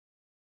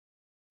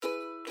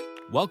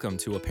Welcome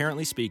to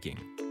Apparently Speaking,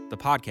 the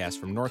podcast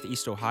from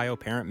Northeast Ohio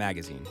Parent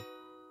Magazine,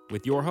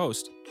 with your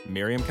host,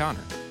 Miriam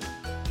Connor.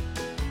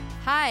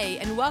 Hi,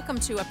 and welcome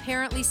to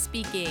Apparently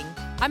Speaking.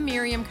 I'm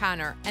Miriam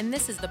Connor, and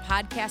this is the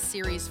podcast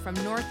series from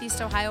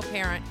Northeast Ohio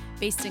Parent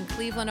based in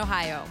Cleveland,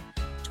 Ohio.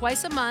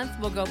 Twice a month,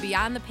 we'll go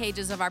beyond the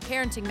pages of our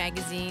parenting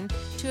magazine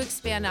to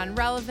expand on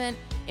relevant,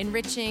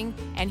 enriching,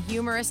 and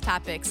humorous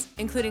topics,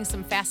 including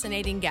some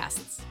fascinating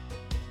guests.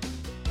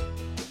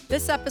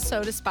 This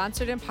episode is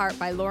sponsored in part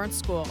by Lawrence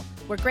School,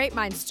 where great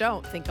minds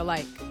don't think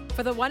alike.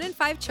 For the 1 in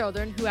 5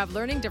 children who have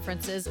learning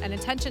differences and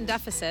attention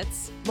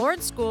deficits,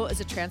 Lawrence School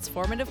is a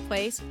transformative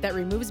place that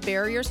removes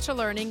barriers to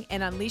learning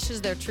and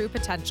unleashes their true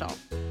potential.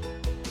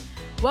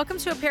 Welcome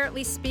to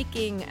Apparently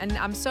Speaking, and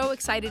I'm so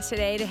excited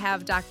today to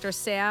have Dr.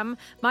 Sam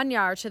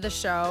Manyar to the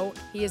show.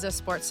 He is a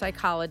sports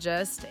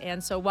psychologist,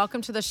 and so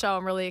welcome to the show.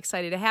 I'm really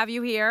excited to have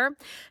you here.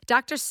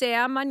 Dr.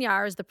 Sam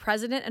Manyar is the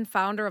president and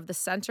founder of the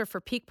Center for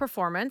Peak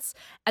Performance.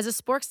 As a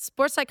sports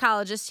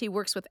psychologist, he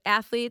works with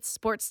athletes,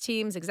 sports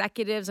teams,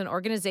 executives, and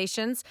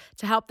organizations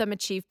to help them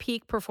achieve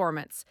peak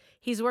performance.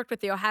 He's worked with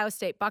the Ohio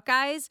State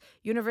Buckeyes,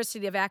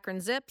 University of Akron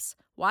Zips,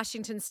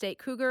 Washington State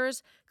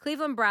Cougars,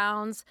 Cleveland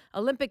Browns,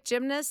 Olympic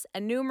gymnasts,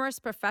 and numerous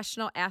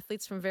professional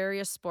athletes from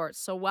various sports.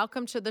 So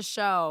welcome to the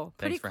show.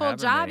 Thanks Pretty cool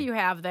job me. You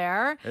have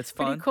there. It's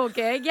fun. Pretty cool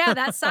gig. Yeah,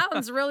 that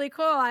sounds really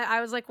cool.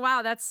 I was like,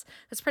 wow, that's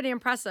pretty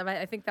impressive.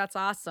 I think that's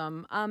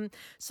awesome.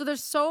 So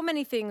there's so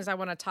many things I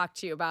want to talk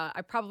to you about.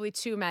 Probably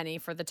too many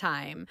for the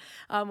time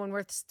when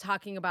we're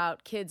talking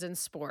about kids and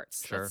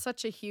sports. Sure. It's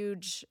such a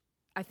huge,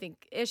 I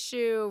think,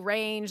 issue,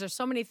 range. There's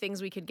so many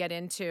things we could get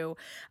into.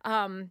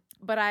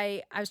 But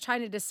I was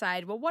trying to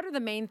decide, well, what are the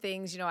main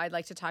things, I'd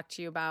like to talk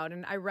to you about?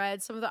 And I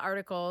read some of the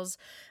articles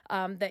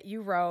that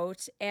you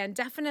wrote. And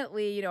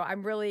definitely,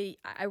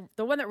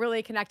 the one that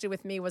really connected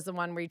with me was the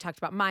one where you talked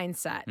about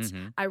mindset.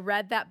 Mm-hmm. I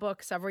read that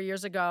book several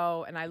years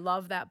ago, and I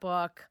love that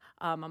book.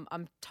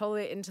 I'm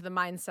totally into the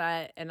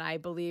mindset. And I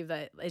believe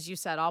that, as you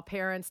said, all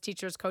parents,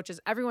 teachers, coaches,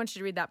 everyone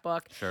should read that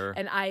book. Sure.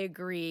 And I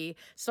agree.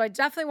 So I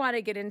definitely want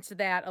to get into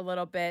that a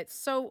little bit.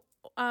 So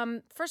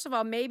first of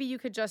all, maybe you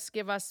could just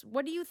give us,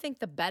 what do you think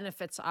the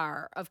benefits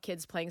are of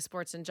kids playing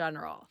sports in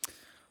general?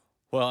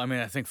 Well,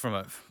 I think from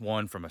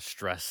a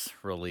stress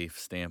relief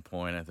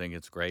standpoint, I think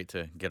it's great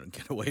to get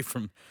away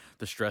from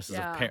the stresses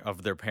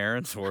of their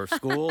parents or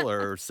school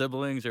or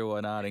siblings or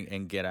whatnot,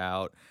 and get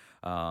out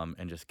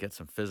and just get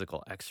some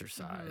physical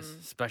exercise,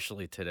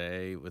 especially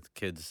today with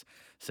kids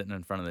sitting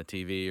in front of the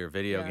TV or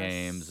video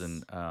games.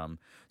 And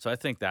so I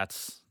think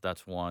that's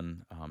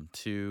one.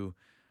 Two,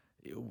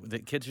 the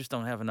kids just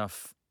don't have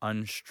enough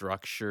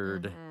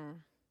unstructured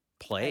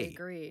play. I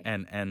agree.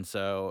 And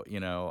so,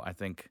 I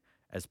think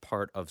as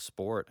part of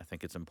sport, I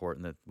think it's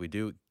important that we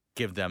do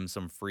give them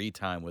some free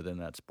time within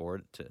that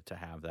sport to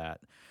have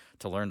that,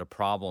 to learn to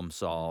problem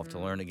solve, to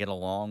learn to get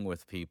along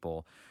with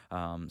people.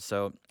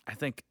 So I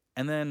think,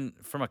 and then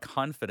from a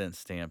confidence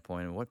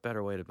standpoint, what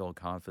better way to build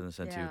confidence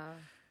than to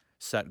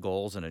set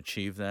goals and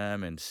achieve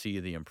them and see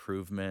the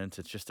improvement?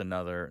 It's just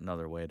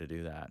another way to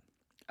do that.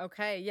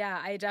 Okay,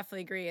 yeah, I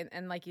definitely agree.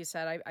 And like you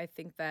said, I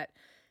think that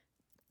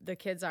the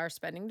kids are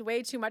spending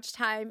way too much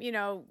time,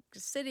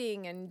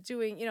 sitting and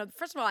doing,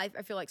 first of all, I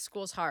feel like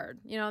school's hard.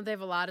 They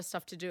have a lot of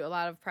stuff to do, a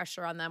lot of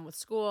pressure on them with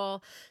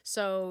school.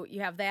 So you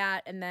have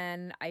that. And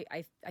then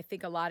I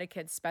think a lot of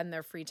kids spend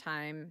their free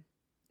time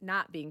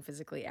not being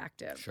physically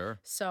active. Sure.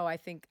 So I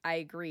think I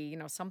agree,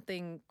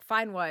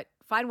 find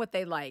what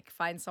they like,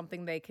 find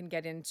something they can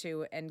get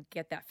into and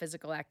get that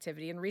physical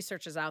activity. And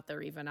research is out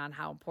there even on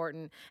how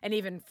important, and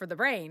even for the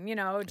brain,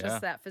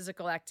 that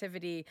physical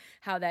activity,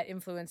 how that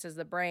influences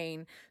the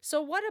brain. So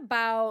what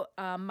about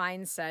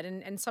mindset?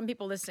 And some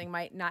people listening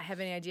might not have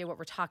any idea what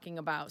we're talking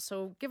about.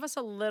 So give us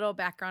a little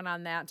background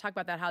on that and talk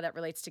about that, how that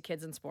relates to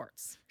kids and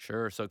sports.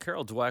 Sure. So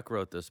Carol Dweck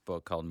wrote this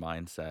book called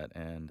Mindset,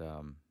 and,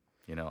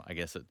 I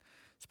guess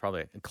it's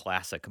probably a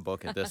classic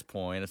book at this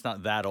point. It's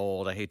not that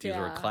old. I hate to use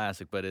the word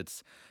classic, but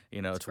it's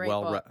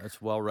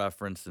well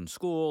referenced in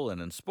school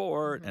and in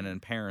sport and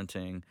in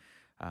parenting.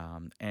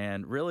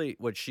 And really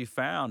what she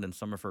found in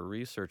some of her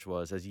research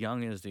was, as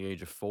young as the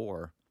age of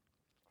 4,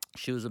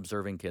 she was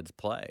observing kids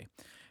play.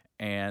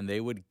 And they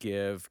would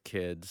give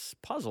kids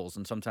puzzles,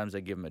 and sometimes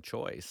they give them a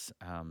choice.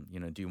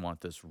 Do you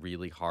want this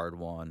really hard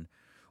one,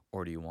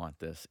 or do you want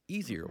this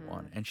easier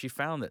one? And she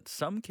found that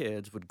some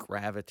kids would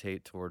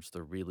gravitate towards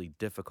the really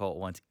difficult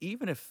ones,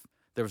 even if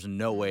there was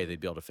no way they'd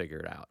be able to figure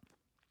it out.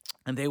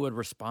 And they would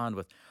respond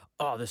with,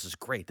 oh, this is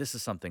great. This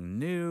is something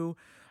new.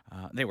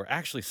 They were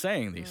actually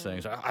saying these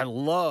things. I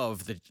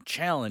love the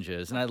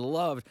challenges, and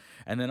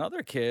and then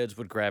other kids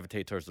would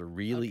gravitate towards the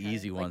really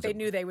easy ones. They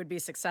knew they would be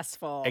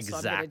successful.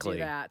 Exactly. So I'm going to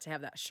do that to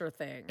have that sure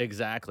thing.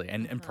 Exactly.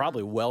 And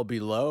probably well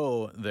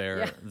below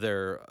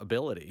their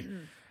ability.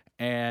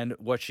 And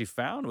what she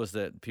found was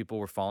that people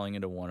were falling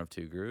into one of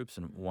two groups,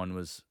 and one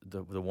was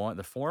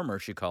the former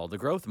she called the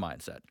growth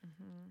mindset.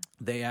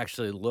 They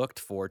actually looked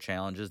for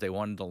challenges. They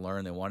wanted to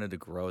learn. They wanted to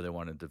grow. They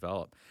wanted to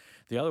develop.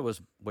 The other was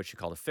what she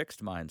called a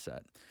fixed mindset.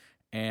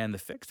 And the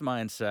fixed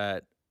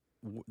mindset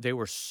they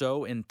were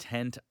so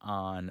intent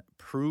on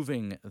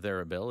proving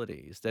their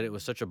abilities that it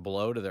was such a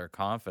blow to their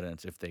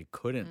confidence if they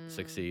couldn't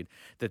succeed,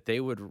 that they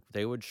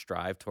would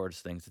strive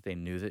towards things that they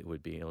knew that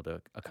would be able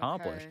to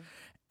accomplish. Okay.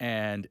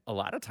 And a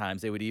lot of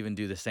times they would even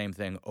do the same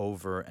thing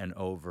over and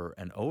over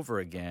and over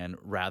again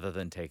rather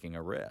than taking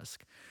a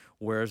risk.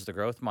 Whereas the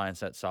growth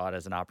mindset saw it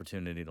as an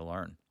opportunity to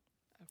learn.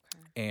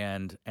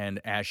 Okay.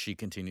 And as she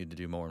continued to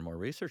do more and more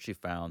research, she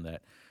found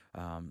that,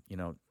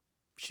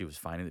 she was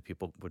finding that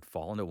people would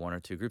fall into one or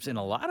two groups in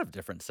a lot of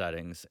different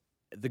settings.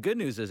 The good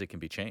news is it can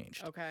be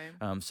changed. Okay.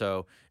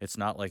 So it's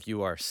not like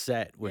you are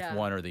set with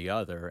one or the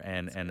other,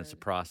 and it's a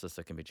process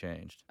that can be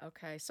changed.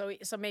 Okay. So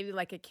maybe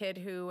like a kid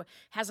who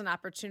has an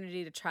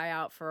opportunity to try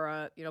out for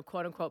a,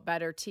 quote unquote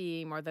better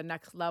team or the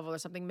next level or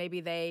something,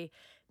 maybe they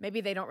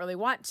don't really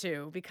want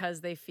to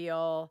because they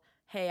feel,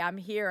 hey, I'm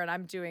here and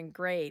I'm doing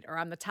great, or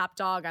I'm the top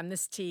dog on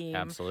this team.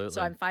 Absolutely.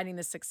 So I'm finding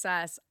the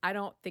success. I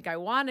don't think I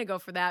want to go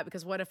for that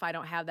because what if I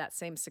don't have that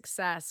same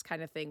success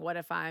kind of thing? What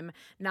if I'm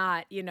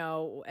not,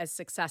 as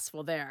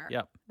successful there?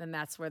 Yep. Then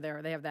that's where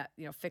they have that,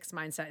 fixed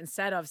mindset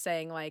instead of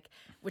saying like,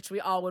 which we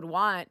all would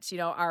want,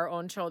 our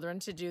own children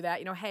to do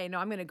that, hey, no,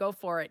 I'm going to go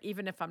for it.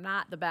 Even if I'm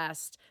not the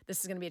best,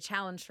 this is going to be a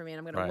challenge for me and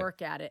I'm going to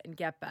work at it and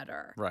get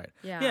better. Right.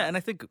 Yeah. Yeah. And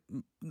I think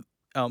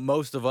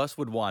most of us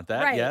would want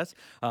that, right. Yes.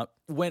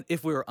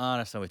 If we were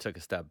honest and we took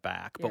a step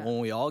back. But when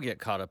we all get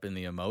caught up in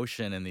the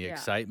emotion and the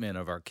excitement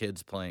of our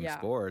kids playing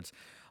sports,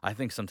 I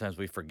think sometimes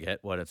we forget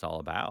what it's all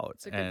about.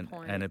 That's a good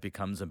point. And it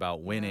becomes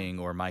about winning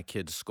or my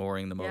kids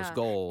scoring the most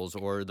goals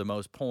or the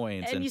most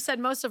points. And you said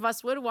most of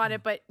us would want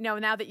it, but no,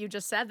 now that you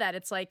just said that,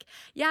 it's like,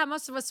 yeah,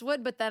 most of us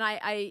would, but then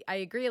I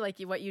agree, like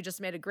what you just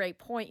made a great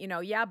point,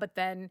 but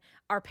then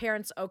are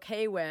parents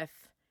okay with,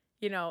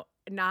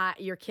 not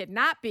your kid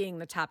not being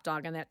the top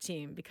dog on that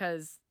team?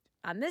 Because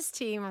on this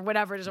team or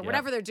whatever it is, or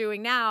whatever they're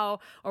doing now,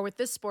 or with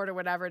this sport or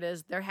whatever it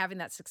is, they're having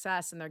that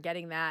success and they're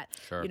getting that,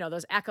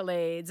 those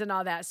accolades and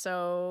all that.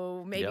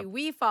 So maybe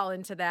we fall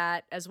into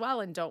that as well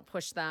and don't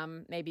push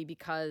them, maybe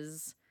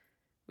because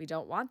we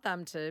don't want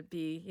them to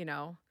be,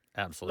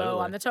 Absolutely. low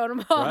on the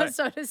totem pole,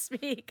 so to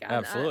speak.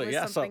 Absolutely,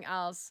 with something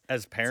else.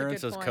 As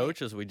parents, as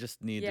coaches, we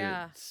just need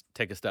to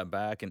take a step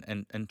back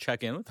and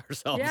check in with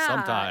ourselves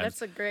sometimes.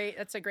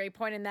 That's a great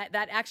point, and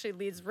that actually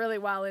leads really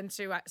well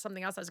into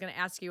something else I was going to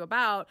ask you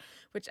about,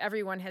 which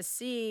everyone has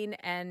seen,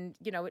 and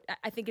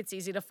I think it's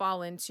easy to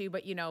fall into,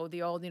 but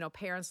the old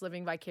parents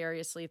living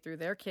vicariously through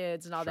their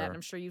kids and all that. And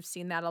I'm sure you've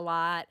seen that a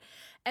lot,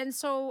 and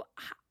so.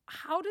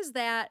 How does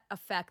that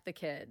affect the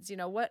kids?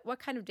 What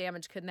kind of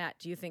damage can that,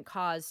 do you think,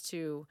 cause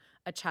to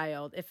a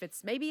child if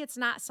maybe it's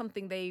not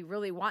something they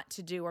really want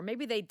to do, or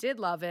maybe they did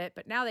love it,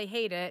 but now they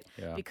hate it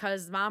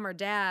because mom or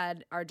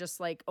dad are just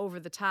like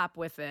over the top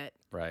with it?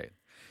 Right.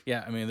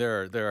 Yeah, I mean,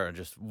 there are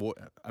just,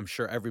 I'm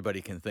sure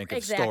everybody can think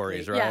of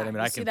stories, right? Yeah. I mean,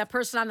 I see that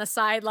person on the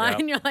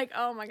sideline, you're like,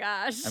 oh my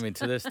gosh. I mean,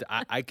 to this,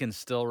 I can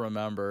still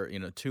remember,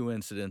 two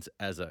incidents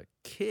as a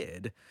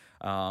kid,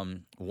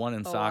 one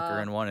in soccer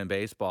and one in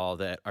baseball,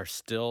 that are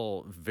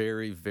still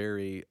very,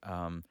 very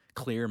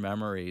clear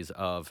memories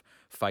of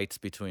fights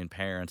between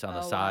parents on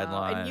the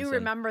sidelines. And you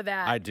remember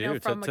that. I do,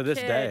 from to this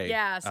day.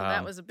 Yeah, so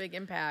that was a big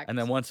impact. And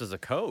then once as a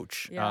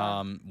coach,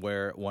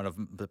 where one of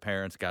the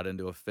parents got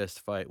into a fist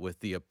fight with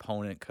the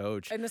opponent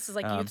coach. And this is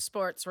like youth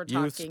sports we're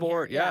talking Youth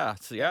sport, here.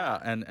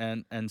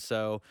 And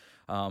so,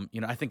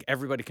 I think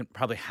everybody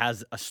probably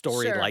has a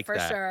story like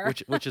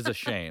that, which is a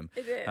shame.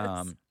 It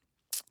is.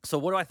 So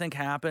what do I think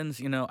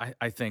happens?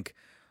 I think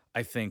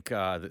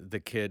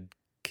the kid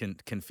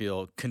can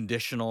feel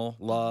conditional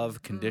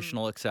love,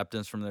 conditional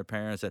acceptance from their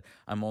parents, that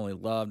I'm only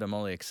loved, I'm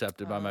only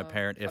accepted by my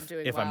parent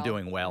if I'm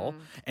doing well.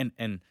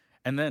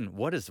 And then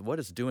what is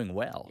doing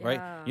well,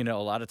 right? A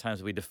lot of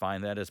times we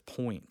define that as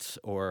points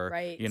or,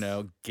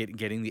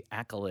 getting the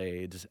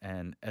accolades,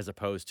 and as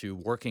opposed to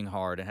working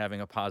hard and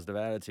having a positive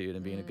attitude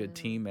and being a good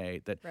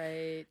teammate. That,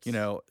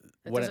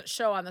 it doesn't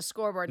show on the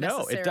scoreboard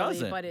necessarily, it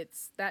doesn't. But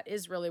that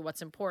is really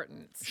what's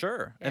important.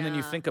 Sure. And then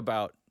you think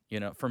about,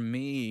 for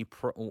me,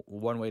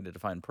 one way to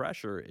define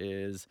pressure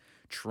is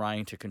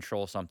trying to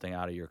control something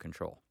out of your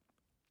control.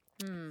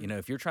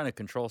 If you're trying to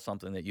control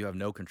something that you have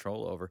no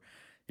control over,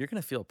 you're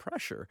going to feel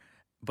pressure.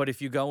 But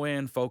if you go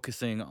in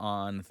focusing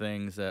on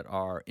things that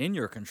are in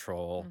your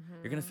control,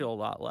 you're going to feel a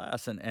lot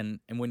less. And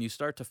when you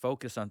start to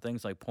focus on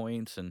things like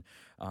points and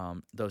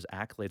those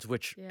accolades,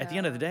 which at the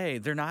end of the day,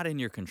 they're not in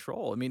your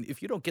control. I mean,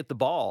 if you don't get the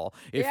ball,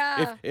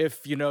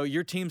 if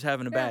your team's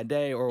having a bad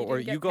day, or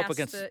you go up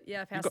against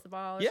pass the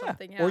ball or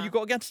something, or you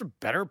go against a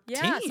better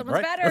team,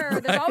 someone's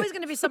better. There's always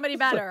going to be somebody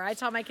better. I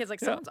tell my kids, like,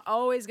 someone's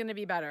always going to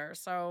be better.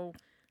 So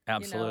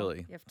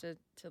absolutely, you have to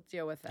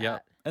deal with that. Yeah,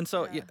 and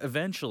so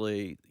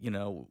eventually,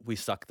 we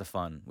suck the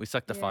fun. We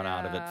suck the fun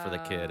out of it for the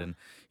kid, and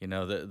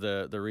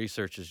the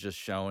research is just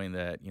showing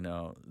that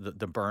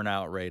the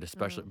burnout rate,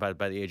 especially by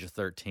the age of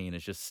 13,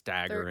 is just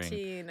staggering.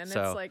 13, and it's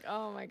like,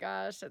 oh my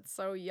gosh, it's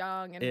so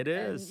young. And it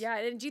is.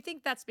 And do you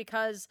think that's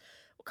because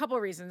a couple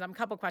of reasons? A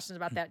couple of questions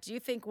about that. Do you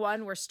think,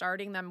 one, we're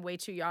starting them way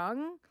too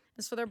young?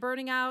 And so they're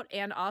burning out,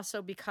 and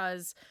also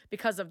because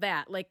of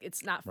that. Like,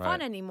 it's not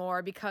fun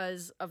anymore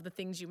because of the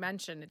things you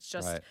mentioned. It's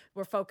just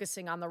we're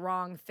focusing on the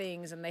wrong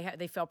things, and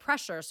they feel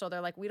pressure, so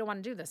they're like, we don't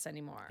want to do this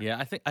anymore.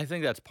 Yeah, I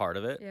think that's part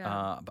of it.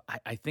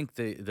 But I think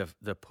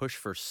the push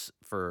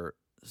for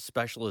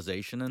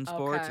specialization in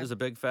sports is a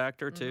big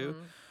factor too.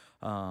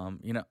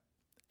 You know,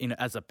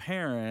 as a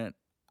parent,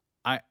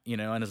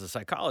 and as a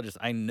psychologist,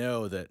 I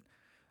know the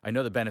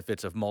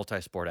benefits of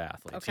multi-sport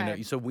athletes. Okay. You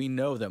know, so we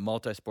know that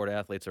multi-sport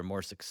athletes are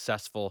more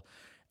successful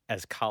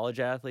as college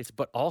athletes,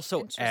 but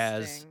also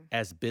as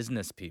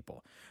business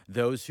people.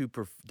 Those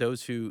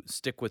who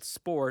stick with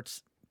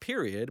sports,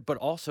 period, but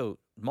also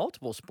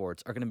multiple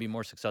sports are going to be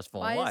more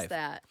successful in life. Why is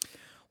that?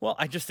 Well,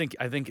 I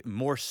think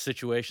more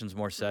situations,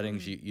 more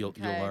settings, you'll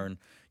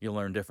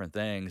learn different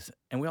things,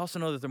 and we also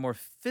know that they're more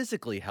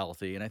physically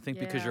healthy. And I think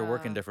because you're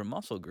working different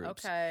muscle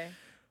groups. Okay.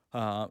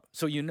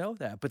 So you know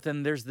that, but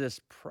then there's this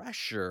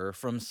pressure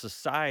from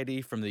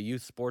society, from the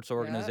youth sports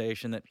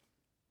organization that,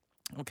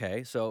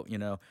 okay, so,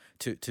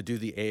 to do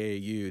the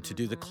AAU, to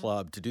do the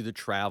club, to do the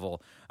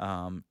travel,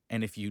 and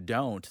if you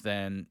don't,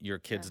 then your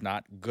kid's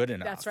not good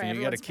enough. That's right. And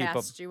you got to keep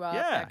up. You up,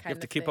 you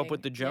have to keep up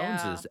with the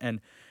Joneses,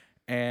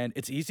 and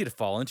it's easy to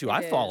fall into.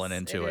 I've fallen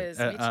into it.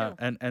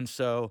 Me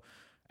too.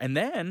 And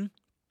then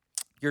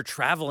you're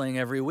traveling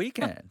every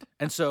weekend,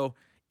 and so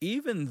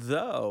even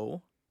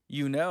though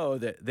you know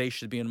that they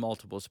should be in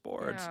multiple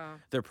sports,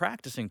 they're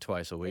practicing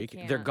twice a week,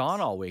 they're gone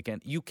all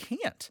weekend, you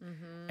can't.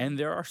 And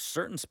there are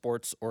certain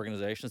sports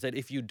organizations that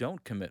if you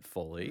don't commit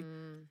fully,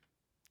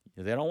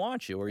 they don't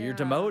want you, or you're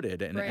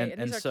demoted, and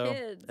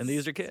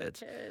these are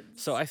kids.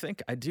 So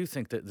I do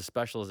think that the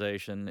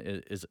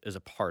specialization is a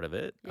part of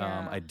it.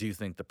 I do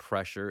think the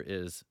pressure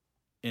is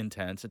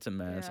intense. It's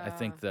immense. I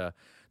think the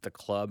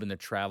club and the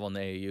travel and the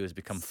AAU has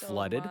become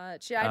flooded.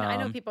 Much. Yeah, I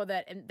know people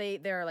that, and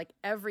they're like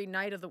every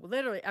night of the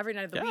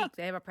week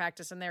they have a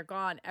practice, and they're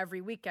gone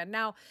every weekend.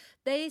 Now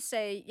they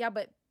say,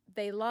 but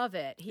they love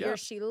it. He or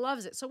she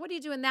loves it. So what do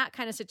you do in that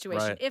kind of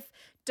situation?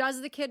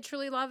 Does the kid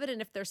truly love it?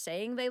 And if they're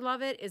saying they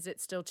love it, is it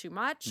still too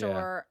much?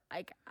 Or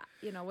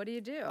what do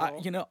you do?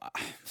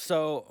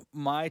 So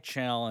my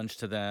challenge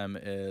to them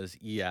is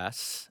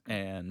yes.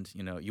 And,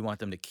 you want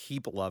them to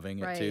keep loving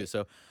it too.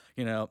 So,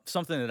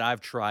 something that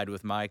I've tried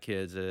with my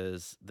kids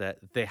is that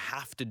they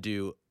have to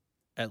do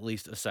at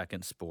least a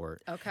second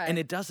sport. Okay. And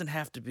it doesn't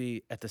have to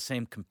be at the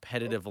same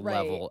competitive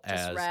level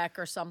as just rec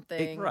or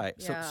something.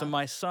 So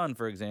my son,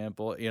 for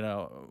example, he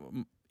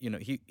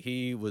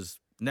was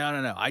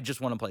no, I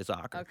just want to play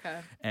soccer. Okay.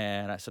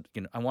 And I said,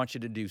 I want you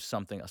to do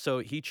something else. So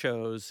he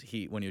chose,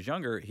 when he was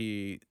younger,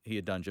 he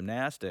had done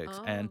gymnastics.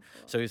 And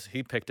so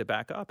he picked it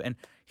back up. And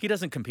he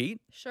doesn't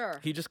compete. Sure.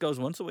 He just goes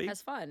once a week.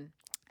 Has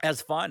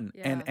fun.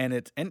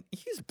 And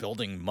he's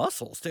building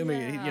muscles too. I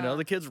mean,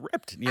 the kid's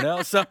ripped,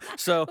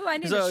 so Ooh, I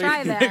need to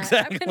try that.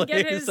 Exactly. I'm gonna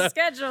get his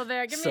schedule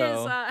there. Give me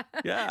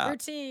his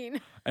routine.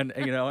 And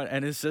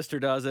and his sister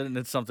does it, and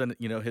it's something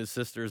his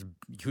sister's,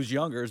 who's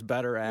younger, is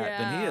better at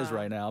than he is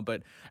right now.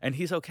 And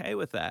he's okay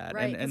with that.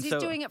 Right. And he's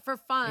doing it for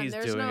fun.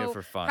 There's no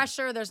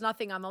pressure. There's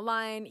nothing on the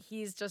line.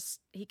 He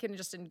can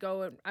just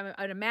go.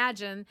 I'd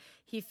imagine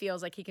he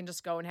feels like he can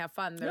just go and have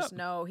fun.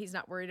 He's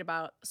not worried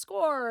about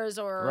scores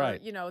or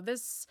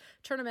this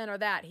tournament or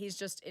that. He's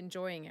just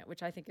enjoying it,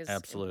 which I think is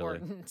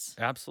important.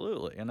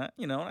 Absolutely. And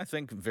I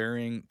think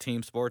varying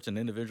team sports and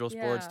individual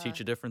sports teach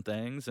you different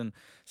things, and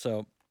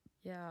so.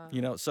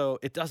 So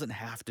it doesn't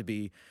have to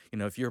be,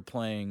 if you're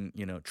playing,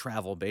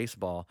 travel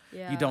baseball,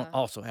 you don't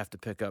also have to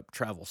pick up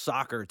travel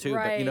soccer too.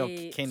 Right.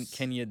 But,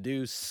 can you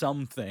do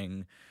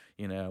something,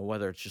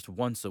 whether it's just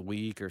once a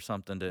week or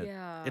something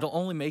it'll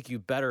only make you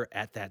better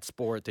at that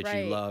sport that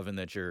you love and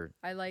that you're.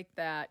 I like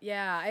that.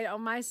 Yeah.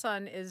 My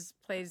son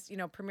plays,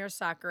 premier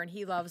soccer, and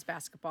he loves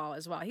basketball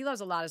as well. He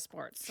loves a lot of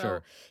sports.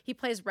 So he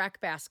plays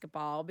rec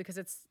basketball because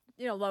it's,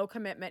 low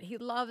commitment. He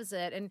loves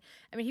it. And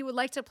I mean, he would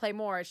like to play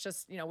more. It's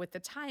just, with the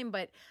time,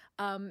 but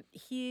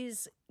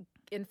he's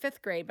in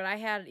 5th grade. But I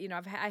had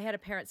a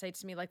parent say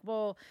to me, like,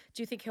 well,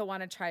 do you think he'll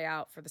want to try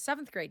out for the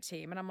 7th grade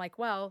team? And I'm like,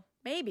 well,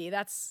 maybe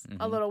that's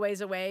a little ways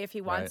away. If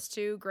he wants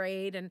to,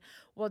 great. And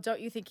well, don't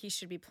you think he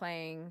should be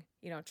playing,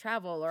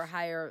 travel or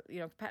higher,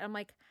 I'm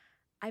like,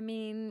 I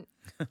mean,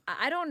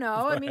 I don't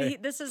know. I mean,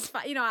 this is,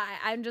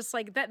 I'm just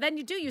like that. Then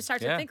you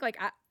start to think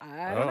like,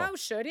 I don't know,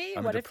 should he?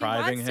 I'm what if he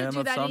wants to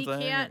do that and he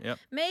something? can't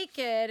make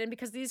it? And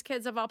because these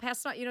kids have all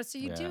passed on, so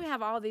you do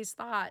have all these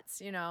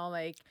thoughts,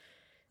 like.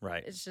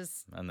 Right. It's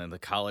just, and then the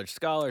college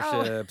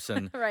scholarships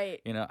and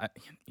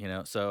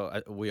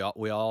so we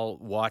all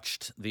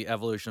watched the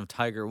evolution of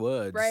Tiger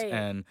Woods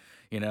and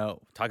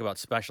talk about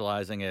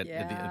specializing at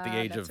the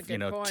age of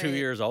 2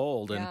 years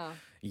old, and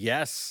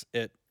yes,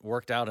 it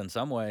worked out in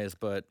some ways,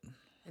 but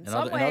In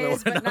some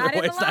ways, but not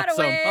in a lot of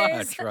ways. So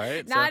much,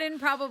 right? Not in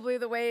probably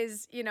the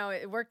ways,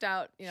 it worked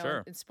out,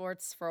 Sure. in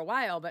sports for a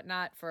while, but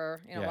not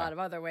for, a lot of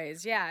other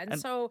ways. Yeah. And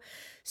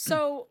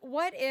so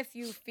what if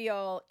you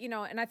feel,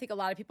 and I think a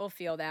lot of people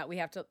feel that we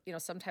have to,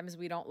 sometimes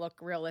we don't look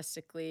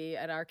realistically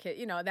at our kid,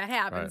 that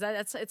happens.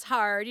 Right. It's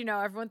hard.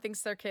 Everyone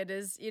thinks their kid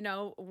is,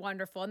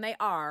 wonderful, and they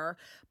are.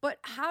 But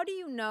how do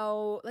you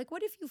know, like,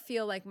 what if you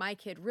feel like my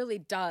kid really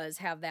does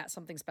have that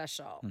something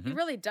special?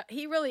 Mm-hmm.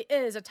 He really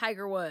is a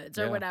Tiger Woods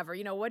or Yeah. whatever.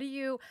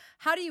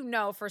 How do you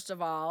know, first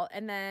of all?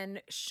 And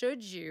then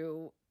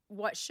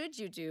what should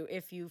you do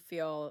if you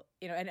feel,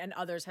 and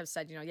others have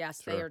said,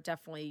 yes, Sure. they are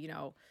definitely,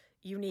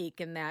 unique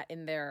in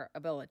their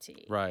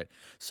ability. Right.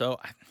 So,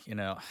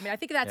 I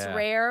think that's Yeah.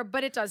 rare,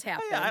 but it does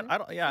happen. I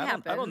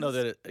don't know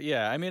that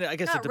I mean, I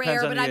guess Not it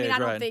depends rare, on but the age, I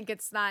don't right? think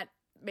it's not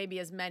maybe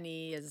as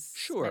many as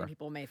Sure. many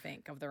people may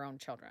think of their own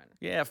children.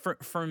 Yeah,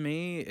 for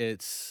me,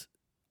 it's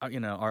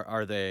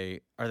are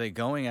they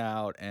going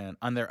out and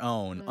on their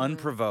own,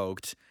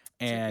 unprovoked,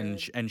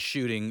 and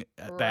shooting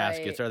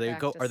baskets?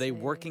 Are they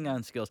working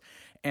on skills,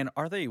 and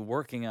are they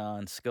working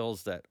on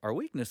skills that are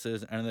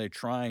weaknesses, and are they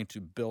trying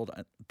to build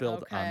on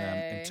them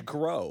and to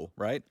grow?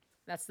 Right.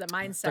 That's the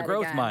mindset. The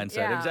growth again. mindset,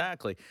 Yeah.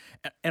 exactly.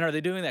 And are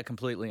they doing that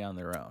completely on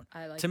their own?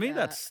 I like to me,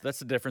 that. that's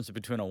the difference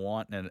between a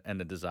want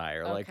and a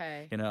desire.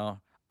 Okay.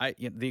 Like,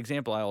 the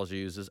example I always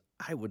use is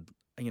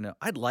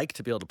I'd like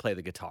to be able to play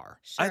the guitar.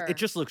 Sure. It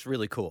just looks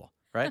really cool,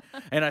 right?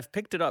 And I've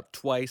picked it up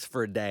twice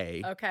for a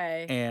day.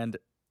 Okay. And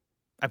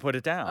I put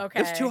it down.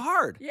 Okay. It's too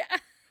hard. Yeah.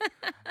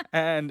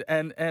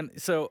 and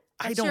so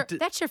I don't.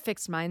 That's your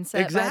fixed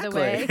mindset, exactly, by the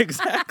way.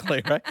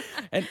 Exactly, right?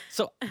 And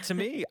so to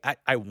me,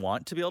 I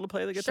want to be able to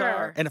play the guitar.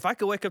 Sure. And if I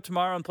could wake up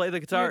tomorrow and play the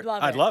guitar,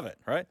 I'd love it,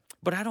 right?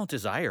 But I don't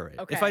desire it.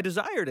 Okay. If I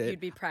desired it, You'd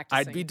be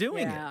practicing. I'd be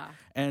doing it.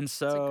 And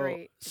so,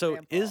 great so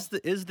example.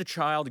 is the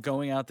child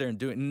going out there and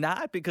doing it,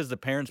 not because the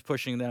parents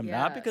pushing them,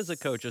 not because the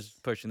coach is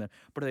pushing them,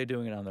 but are they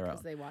doing it on their own?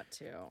 Because they want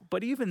to.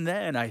 But even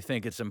then, I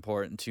think it's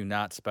important to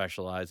not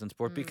specialize in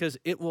sport because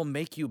it will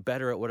make you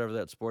better at whatever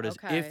that sport is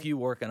if you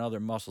work on other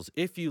muscles,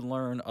 if you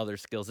learn other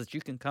skills that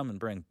you can come and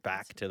bring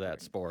back to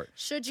that sport.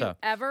 Should you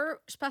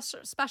ever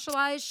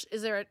specialize?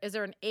 Is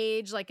there an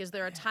age? Like, is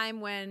there a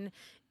time when,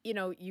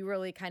 you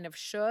really kind of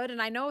should?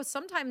 And I know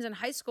sometimes in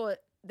high school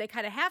they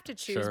kind of have to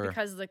choose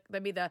because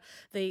maybe the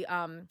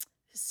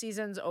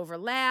seasons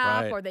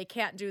overlap or they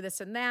can't do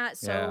this and that.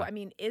 So,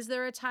 is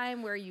there a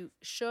time where you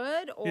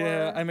should? Or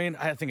yeah,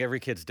 I think every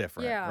kid's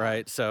different,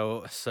 right?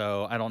 So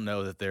I don't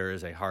know that there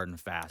is a hard and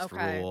fast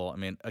rule.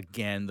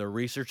 Again, the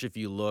research, if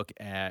you look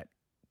at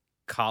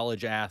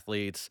college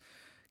athletes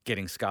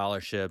getting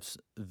scholarships,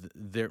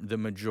 the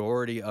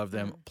majority of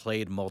them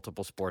played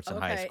multiple sports in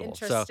high school.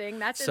 Interesting.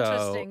 That's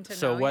interesting to know.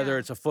 So whether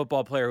it's a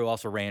football player who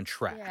also ran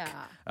track,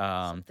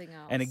 something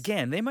else. And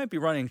again, they might be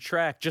running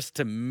track just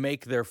to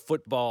make their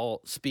football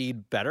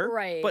speed better,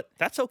 right? But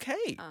that's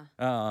okay.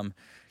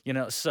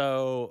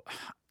 So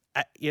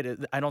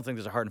I don't think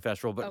there's a hard and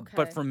fast rule,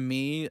 but for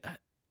me,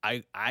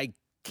 I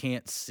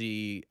can't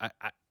see.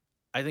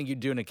 I think you're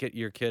doing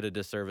your kid a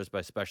disservice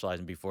by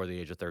specializing before the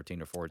age of 13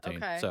 or 14.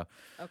 Okay. So,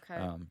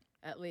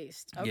 at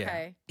least.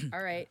 Okay.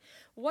 All right.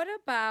 What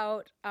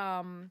about,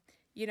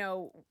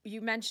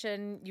 you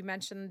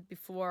mentioned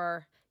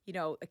before,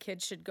 a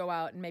kid should go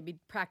out and maybe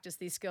practice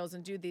these skills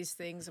and do these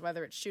things,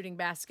 whether it's shooting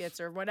baskets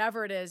or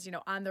whatever it is,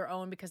 on their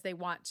own because they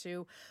want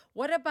to.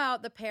 What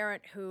about the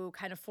parent who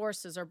kind of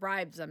forces or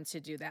bribes them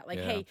to do that? Like,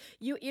 hey,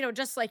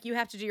 just like you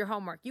have to do your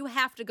homework, you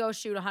have to go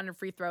shoot 100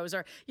 free throws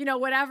or,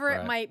 whatever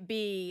it might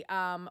be.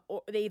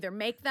 Or they either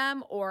make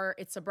them or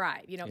it's a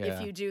bribe.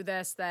 If you do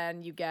this,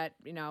 then you get,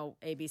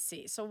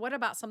 ABC. So what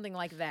about something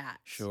like that?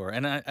 Sure.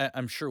 And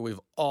I'm sure we've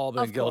all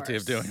been guilty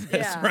of doing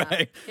this,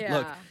 right?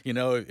 Yeah.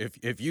 Look,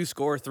 if you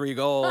score 3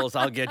 goals,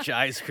 I'll get you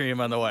ice cream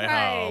on the way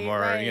home,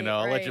 or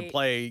I'll let you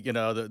play,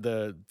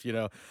 the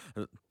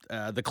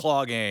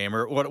claw game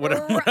or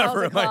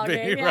whatever it might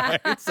be, right?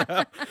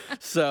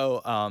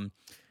 So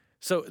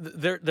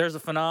there's a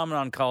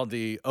phenomenon called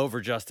the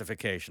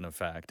overjustification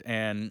effect,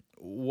 and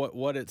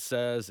what it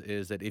says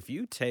is that if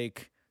you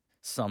take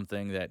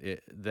something that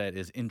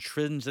is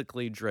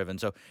intrinsically driven,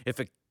 so if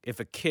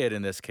a kid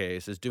in this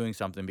case is doing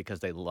something because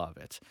they love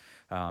it,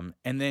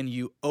 and then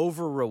you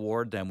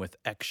over-reward them with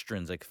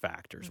extrinsic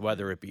factors,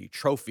 whether it be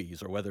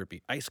trophies or whether it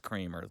be ice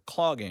cream or the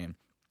claw game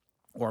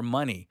or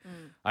money.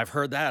 I've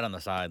heard that on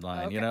the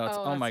sideline. Okay. It's,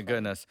 oh my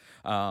goodness.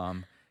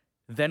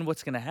 Then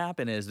what's going to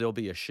happen is there'll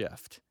be a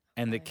shift,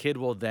 and the kid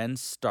will then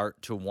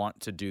start to want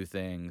to do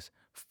things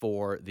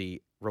for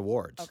the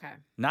rewards. Okay.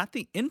 Not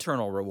the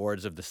internal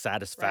rewards of the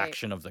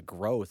satisfaction of the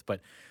growth,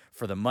 but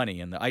for the money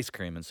and the ice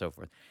cream and so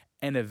forth.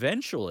 And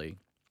eventually,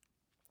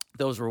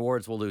 those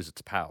rewards will lose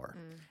its power.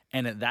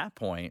 And at that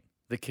point,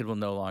 the kid will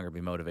no longer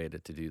be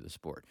motivated to do the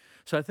sport.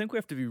 So I think we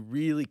have to be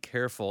really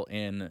careful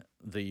in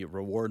the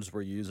rewards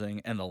we're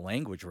using and the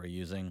language we're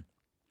using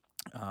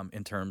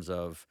in terms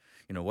of,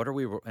 what are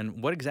we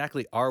and what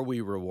exactly are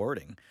we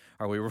rewarding?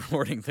 Are we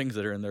rewarding things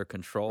that are in their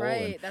control?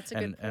 Right, that's a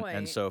good point.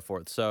 And so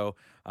forth. So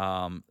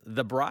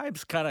the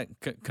bribes kind of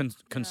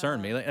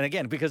concern me. And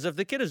again, because if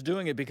the kid is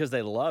doing it because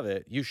they love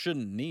it, you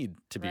shouldn't need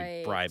to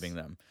be bribing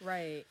them.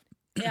 Right.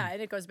 Yeah,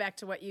 and it goes back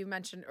to what you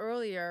mentioned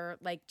earlier,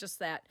 like just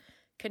that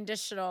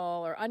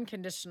conditional or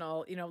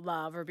unconditional,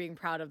 love or being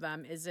proud of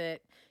them. Is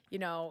it,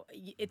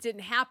 it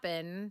didn't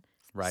happen.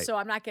 Right. So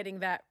I'm not getting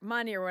that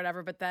money or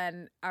whatever, but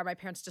then are my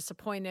parents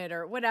disappointed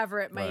or whatever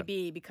it may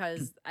be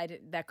because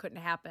that couldn't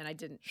happen. I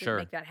didn't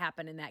make that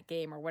happen in that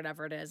game or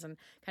whatever it is. And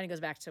kind of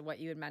goes back to what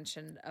you had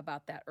mentioned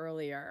about that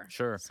earlier.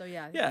 Sure. So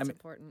that's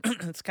important.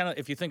 It's kind of,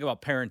 if you think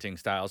about parenting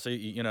styles, so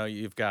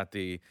you've got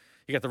the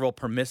real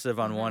permissive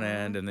on one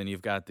end, and then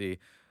you've got the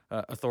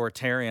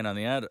authoritarian on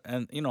the end,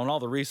 and and all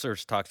the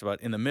research talks about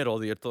in the middle,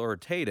 the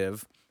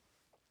authoritative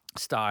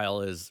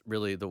style is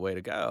really the way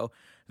to go.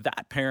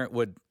 That parent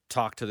would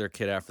talk to their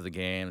kid after the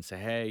game and say,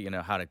 hey,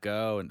 how'd it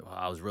go? And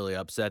I was really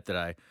upset that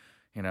I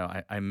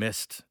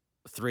missed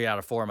 3 out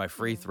of 4 of my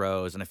free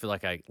throws, and I feel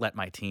like I let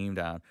my team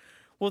down.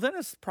 Well, then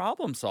it's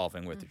problem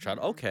solving with your child.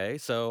 Okay,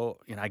 so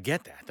I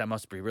get that. That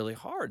must be really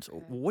hard.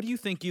 So what do you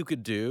think you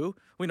could do?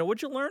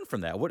 What'd you learn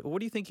from that? What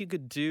do you think you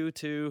could do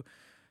to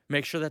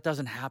make sure that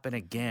doesn't happen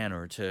again,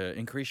 or to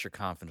increase your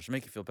confidence, or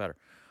make you feel better?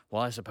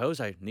 Well, I suppose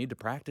I need to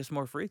practice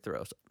more free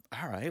throws.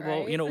 All right.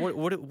 Well,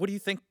 what do you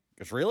think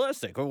is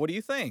realistic? Or what do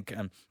you think?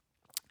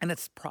 And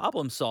it's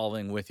problem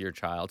solving with your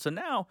child. So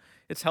now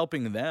it's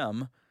helping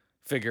them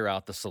figure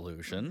out the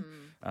solution.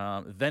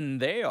 Then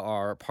they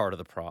are part of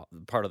the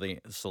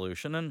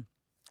solution. And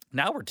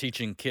now we're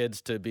teaching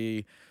kids to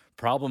be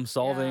problem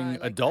solving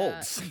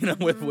adults,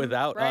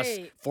 without us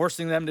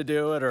forcing them to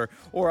do it,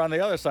 or on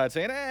the other side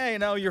saying, hey,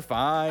 you're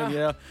fine.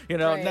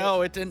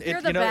 No, it didn't.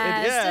 You're the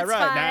best. It's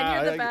fine.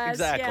 Now, you're the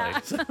best.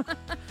 Exactly.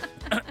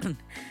 Yeah.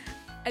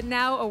 And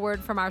now a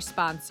word from our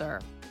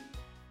sponsor.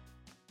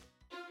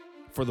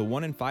 For the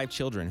 1 in 5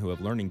 children who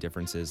have learning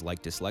differences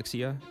like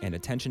dyslexia and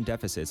attention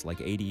deficits like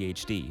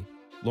ADHD,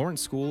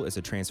 Lawrence School is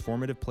a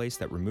transformative place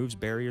that removes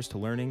barriers to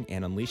learning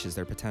and unleashes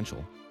their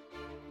potential.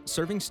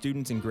 Serving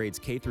students in grades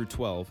K through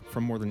 12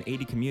 from more than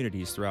 80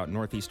 communities throughout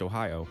Northeast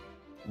Ohio,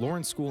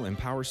 Lawrence School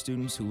empowers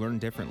students who learn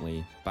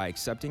differently by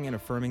accepting and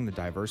affirming the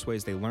diverse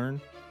ways they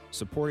learn,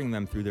 supporting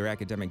them through their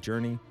academic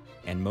journey,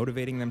 and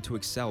motivating them to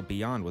excel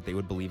beyond what they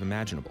would believe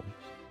imaginable.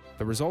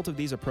 The result of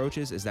these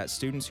approaches is that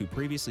students who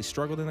previously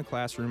struggled in the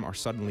classroom are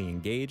suddenly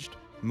engaged,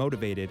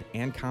 motivated,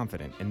 and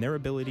confident in their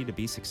ability to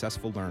be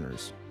successful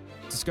learners.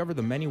 Discover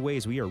the many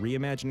ways we are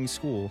reimagining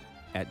school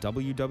at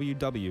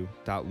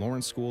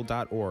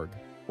www.lawrenceschool.org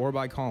or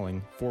by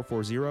calling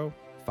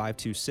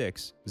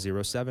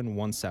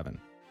 440-526-0717.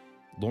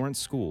 Lawrence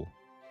School,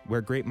 where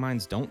great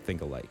minds don't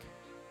think alike.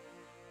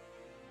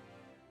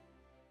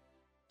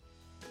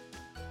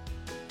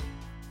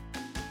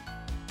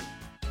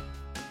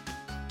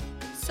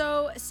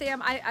 So,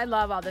 Sam, I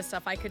love all this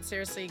stuff. I could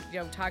seriously,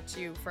 talk to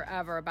you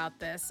forever about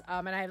this.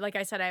 And like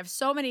I said, I have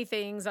so many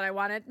things that I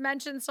want to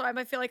mention. So I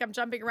feel like I'm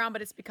jumping around,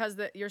 but it's because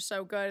that you're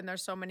so good and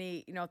there's so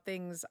many,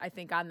 things I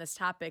think on this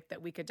topic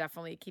that we could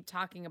definitely keep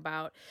talking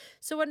about.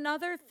 So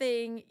another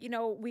thing,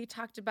 we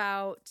talked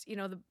about,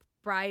 the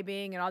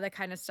bribing and all that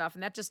kind of stuff,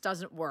 and that just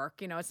doesn't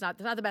work. It's not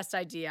the best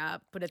idea,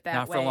 put it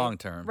that way. Not for long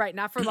term. Right,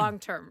 not for long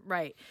term,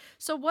 right.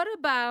 So what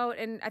about,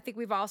 and I think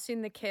we've all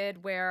seen the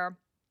kid where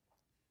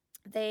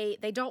they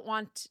don't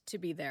want to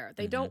be there.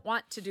 They don't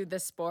want to do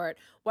this sport,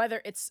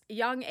 whether it's a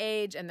young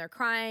age and they're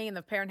crying and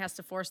the parent has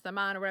to force them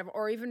on or whatever,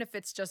 or even if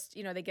it's just,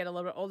 they get a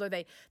little bit older,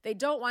 they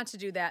don't want to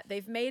do that.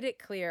 They've made it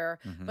clear,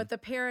 but the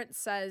parent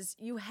says,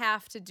 you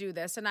have to do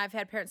this. And I've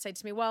had parents say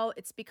to me, well,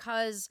 it's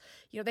because,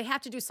 they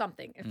have to do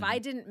something. If I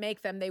didn't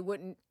make them, they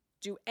wouldn't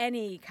do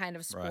any kind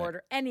of sport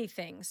or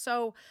anything.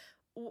 So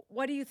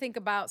what do you think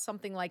about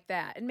something like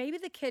that? And maybe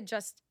the kid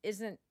just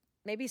isn't,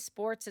 maybe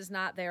sports is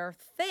not their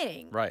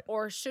thing. Right.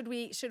 Or should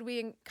we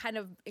kind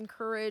of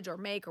encourage or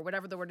make, or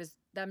whatever the word is,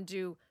 them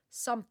do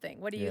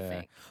something? What do you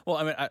think?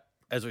 Well,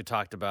 as we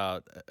talked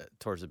about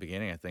towards the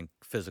beginning, I think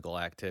physical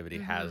activity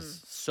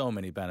has so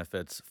many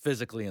benefits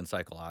physically and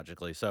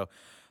psychologically. So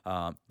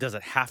does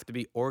it have to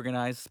be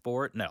organized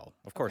sport? No,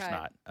 of course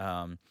not.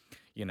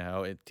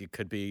 It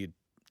could be,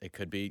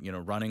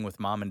 running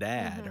with mom and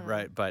dad,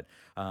 right? But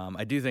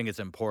I do think it's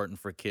important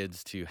for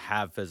kids to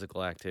have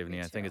physical activity.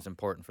 I think it's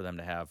important for them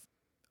to have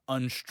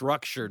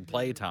unstructured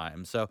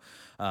playtime. So,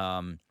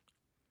 I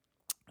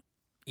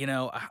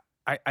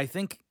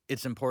think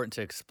it's important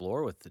to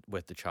explore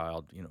with the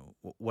child,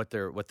 what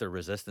their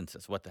resistance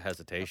is, what the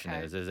hesitation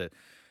is. Is it,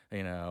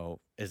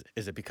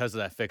 is it because of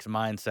that fixed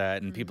mindset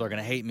and people are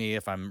going to hate me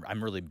if I'm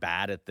really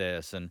bad at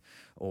this,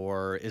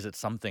 or is it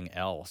something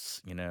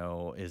else?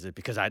 Is it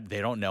because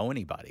they don't know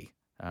anybody?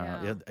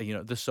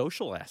 The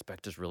social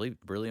aspect is really,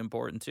 really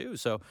important too.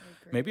 So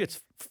maybe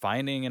it's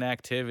finding an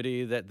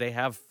activity that they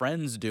have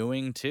friends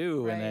doing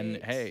too, and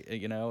then hey,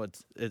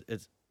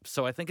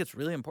 so I think it's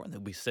really important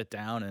that we sit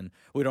down and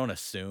we don't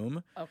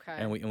assume. Okay.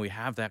 And we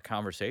have that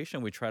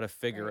conversation. We try to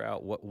figure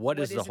out what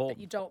is the whole that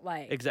you don't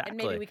like. Exactly. And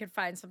maybe we could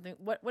find something.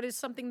 What is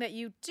something that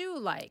you do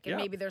like? And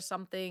maybe there's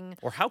something.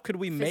 Or how could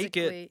we make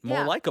it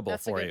more likable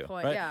for you?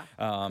 Point. Right?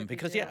 Yeah.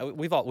 Because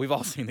we've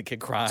all seen the kid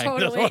crying.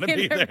 Totally. Doesn't want to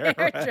be there.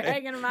 Right?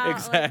 Dragging him out.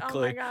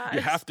 Exactly. Like, oh my gosh.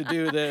 You have to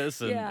do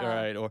this. And, Yeah.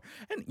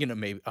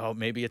 Right.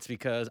 Maybe it's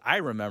because I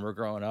remember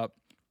growing up,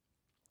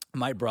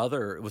 my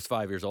brother was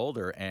 5 years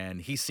older,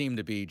 and he seemed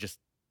to be just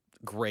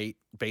great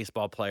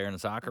baseball player and a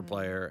soccer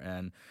player,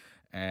 and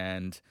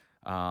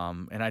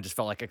I just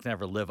felt like I could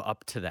never live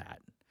up to that.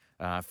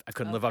 I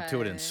couldn't live up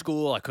to it in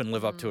school. I couldn't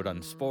live up to it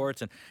on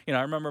sports. And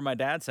I remember my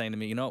dad saying to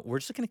me, we'll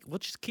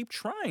just keep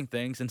trying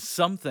things, and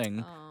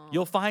something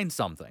you'll find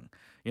something.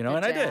 And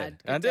I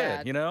did.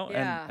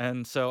 Yeah.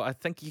 And so I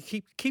think you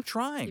keep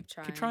trying.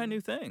 Keep trying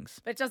new things.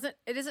 But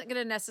it isn't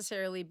going to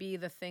necessarily be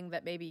the thing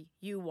that maybe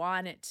you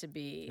want it to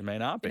be. It may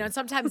not be. And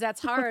sometimes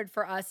that's hard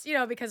for us,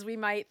 because we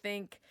might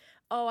think,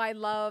 oh, I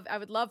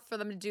would love for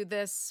them to do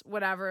this,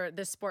 whatever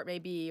this sport may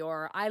be,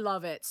 or I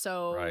love it,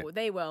 so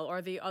they will,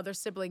 or the other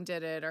sibling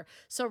did it, or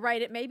so,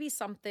 right, it may be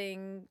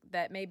something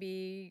that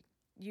maybe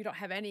you don't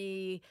have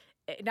any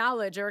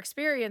knowledge or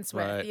experience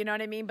with, you know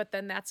what I mean? But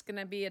then that's going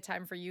to be a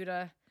time for you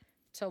to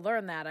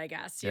learn that, I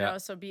guess, you know,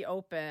 so be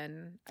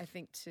open, I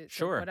think, to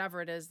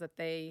whatever it is that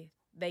they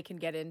can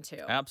get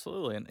into.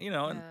 Absolutely. And,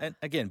 and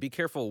again, be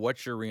careful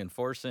what you're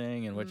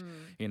reinforcing and which,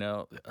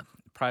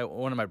 probably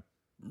one of my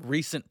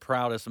recent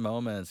proudest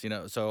moments,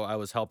 so I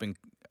was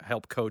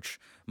help coach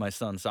my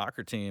son's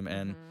soccer team,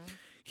 and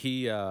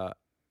he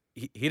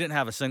didn't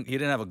have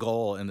a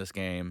goal in this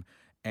game,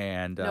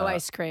 and no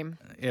ice cream.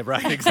 Yeah,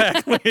 right,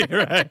 exactly,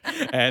 right.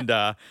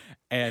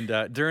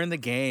 And during the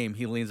game,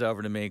 he leans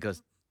over to me and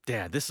goes,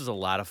 "Dad, this is a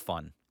lot of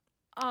fun."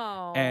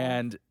 Oh.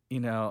 And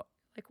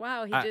like,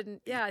 wow, he's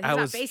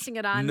not basing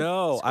it on.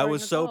 No, I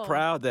was so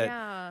proud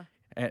that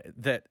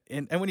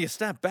and when you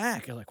step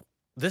back, you're like,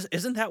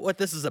 isn't that what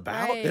this is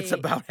about? Right. It's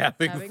about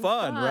having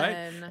fun,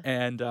 right?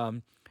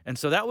 And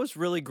so that was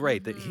really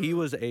great that he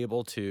was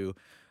able to,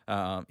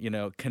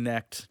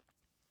 connect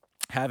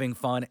having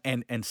fun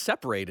and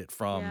separate it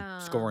from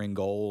scoring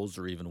goals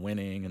or even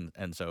winning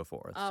and so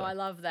forth. Oh, so. I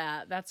love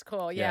that. That's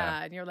cool.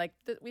 Yeah. And you're like,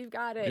 we've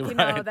got it.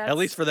 Right. At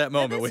least for that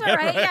moment. That's all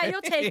right. Yeah,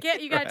 you'll take it.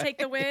 You got to take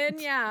the win.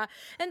 Yeah.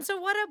 And so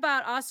what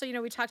about also,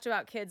 we talked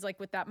about kids like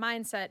with that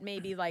mindset,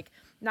 maybe like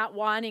not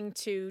wanting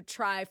to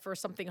try for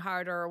something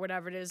harder or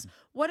whatever it is.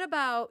 What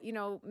about,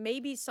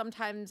 maybe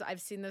sometimes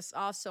I've seen this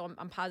also,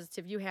 I'm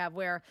positive you have,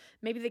 where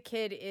maybe the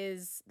kid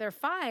they're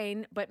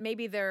fine, but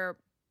maybe they're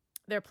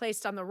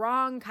placed on the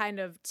wrong kind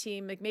of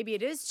team. Like maybe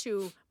it is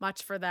too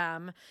much for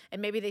them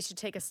and maybe they should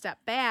take a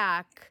step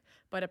back,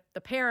 but if the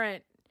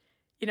parent,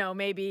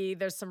 maybe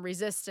there's some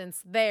resistance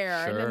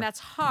there and then that's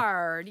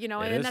hard, and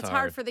then that's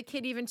hard for the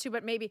kid even too,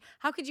 but maybe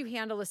how could you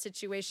handle a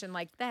situation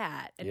like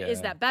that? And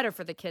is that better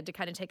for the kid to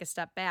kind of take a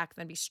step back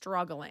than be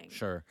struggling?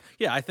 Sure.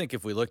 Yeah. I think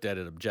if we looked at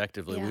it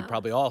objectively, we'd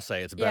probably all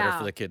say it's better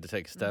for the kid to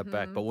take a step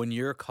back, but when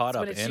you're caught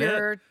up in it, when it's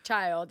your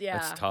child,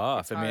 it's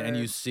tough. And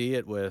you see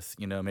it with,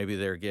 maybe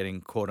they're getting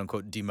quote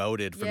unquote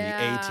demoted from the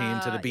A team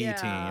to the B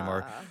team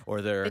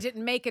or they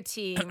didn't make a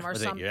team or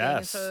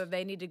something. So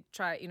they need to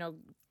try,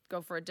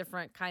 go for a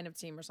different kind of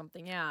team or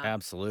something. Yeah,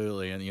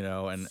 absolutely. And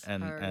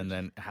and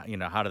then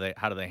how do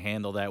they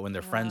handle that when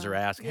their friends are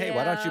asking, hey,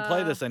 why don't you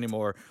play this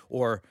anymore?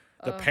 Or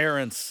the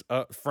parents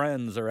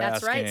friends are asking.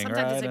 That's right.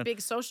 Sometimes it's a big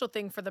social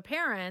thing for the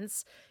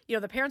parents.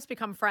 The parents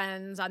become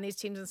friends on these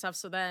teams and stuff,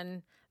 so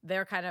then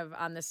they're kind of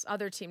on this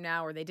other team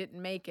now where they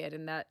didn't make it,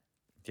 and that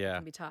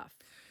can be tough.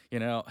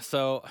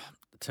 So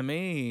to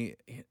me,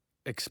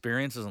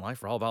 experiences in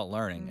life are all about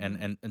learning,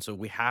 and so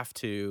we have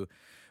to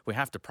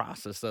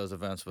process those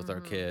events with our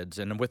kids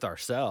and with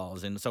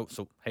ourselves. And so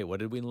hey, what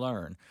did we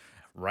learn?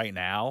 Right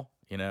now,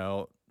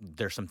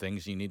 there's some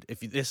things you need. If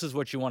this is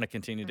what you want to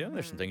continue doing,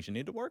 there's some things you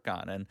need to work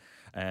on.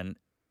 And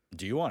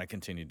do you want to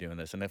continue doing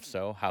this? And if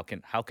so, how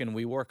can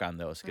we work on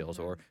those skills?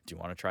 Or do you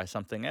want to try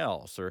something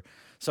else? Or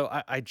so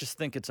I just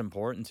think it's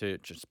important to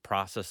just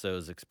process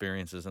those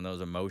experiences and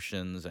those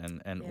emotions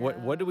and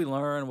what do we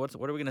learn? What are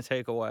we going to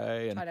take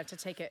away? And try not to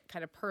take it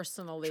kind of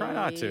personally. Try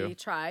not to.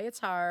 It's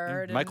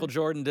hard. Michael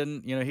Jordan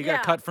didn't, he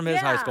got cut from his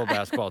high school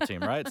basketball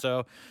team, right?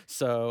 So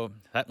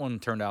that one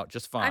turned out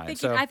just fine.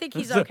 I think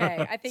he's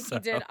okay. I think he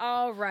did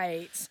all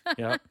right.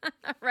 Yeah.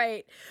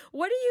 Right.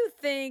 What do you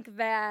think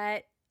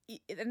that?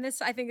 And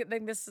this, I think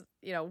this,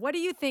 what do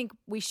you think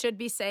we should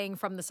be saying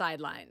from the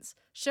sidelines?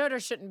 Should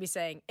or shouldn't be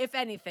saying, if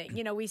anything?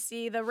 We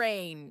see the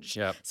range.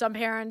 Yep. Some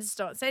parents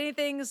don't say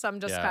anything. Some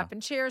just clap and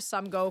cheer.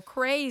 Some go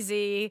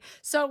crazy.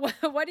 So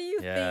what do you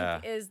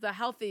think is the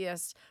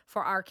healthiest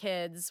for our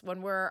kids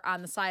when we're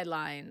on the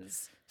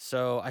sidelines?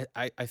 So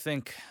I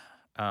think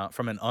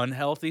from an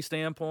unhealthy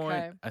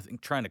standpoint, I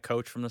think trying to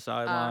coach from the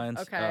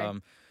sidelines,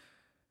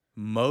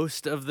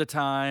 most of the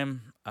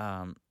time,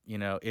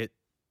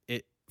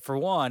 for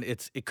one,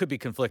 it could be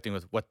conflicting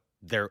with what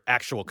their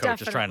actual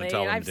coach is trying to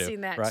tell them I've to do. I've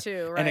seen that right?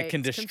 too, right? And it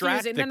can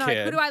distract the kid. Like,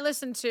 who do I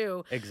listen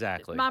to?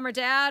 Exactly. Mom or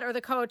dad or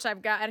the coach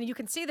I've got? And you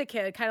can see the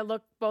kid kind of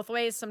look both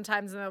ways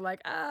sometimes, and they're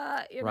like,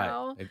 you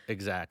know.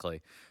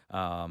 Exactly.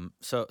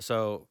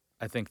 So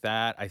I think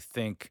that. I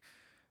think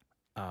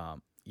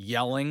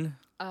yelling,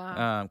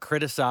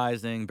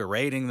 criticizing,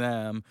 berating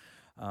them,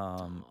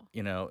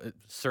 you know,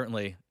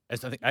 certainly. I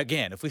think,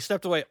 again, if we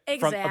stepped away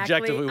from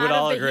objective, we would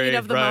all agree, heat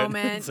of the right?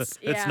 moment.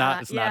 It's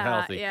not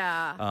healthy.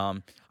 Yeah.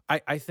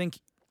 I think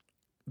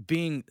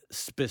being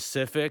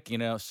specific, you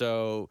know,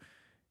 so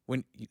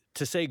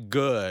to say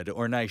good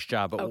or nice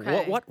job, but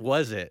what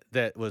was it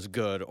that was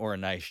good or a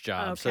nice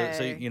job? Okay.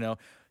 So you know,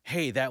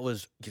 hey, that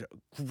was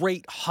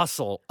great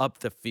hustle up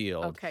the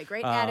field. Okay,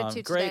 great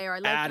attitude today, or I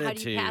like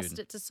how you passed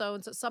it to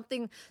so-and-so.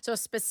 Something so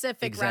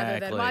specific rather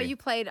than, wow, you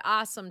played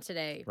awesome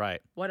today. Right.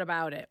 What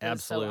about it?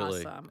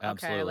 Absolutely. So awesome.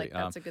 Absolutely. Okay, like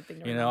that's a good thing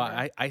to remember.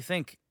 remember. I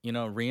think, you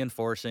know,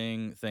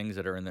 reinforcing things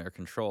that are in their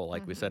control,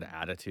 like we said,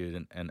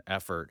 attitude and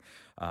effort,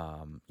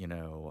 you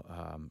know,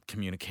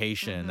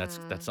 communication, that's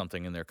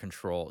something in their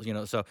control. You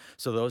know, so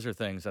those are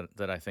things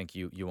that I think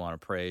you want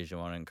to praise, you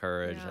want to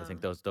encourage. I think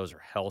those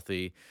are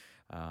healthy.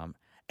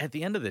 At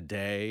the end of the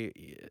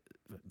day,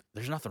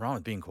 there's nothing wrong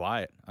with being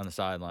quiet on the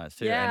sidelines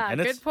too. Yeah,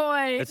 and good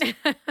point.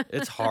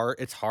 It's hard.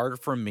 It's hard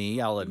for me.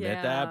 I'll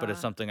admit that, but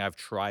it's something I've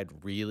tried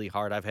really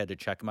hard. I've had to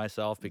check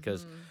myself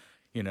because,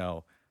 you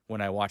know,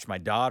 when I watch my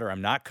daughter,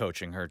 I'm not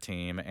coaching her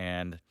team,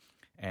 and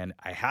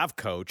I have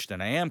coached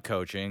and I am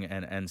coaching,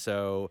 and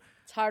so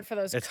it's hard for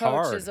those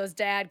coaches, those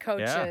dad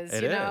coaches.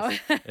 Yeah,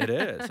 it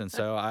is. And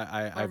so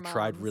I've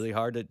tried really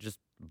hard to just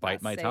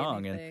bite my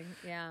tongue,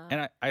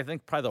 and I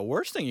think probably the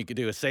worst thing you could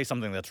do is say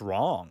something that's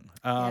wrong,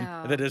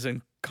 that is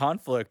in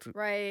conflict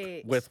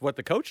with what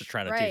the coach is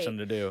trying to teach them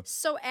to do.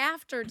 So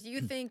do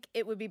you think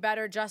it would be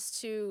better just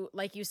to,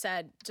 like you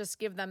said, just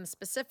give them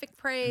specific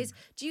praise?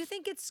 Do you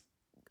think it's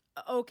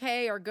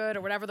okay or good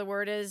or whatever the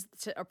word is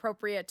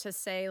appropriate to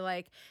say,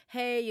 like,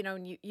 hey, you know,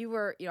 you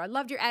were, you know, I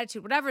loved your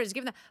attitude, whatever it is,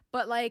 give them,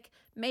 but like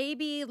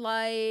maybe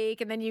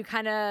like, and then you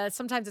kind of,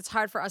 sometimes it's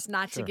hard for us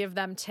not to give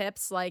them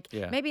tips, like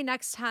maybe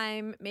next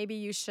time, maybe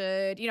you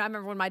should, you know, I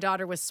remember when my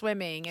daughter was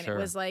swimming and it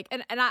was like,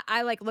 and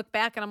I like look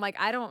back and I'm like,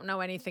 I don't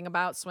know anything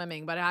about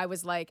swimming, but I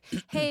was like,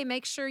 hey,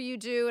 make sure you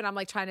do, and I'm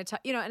like trying to tell,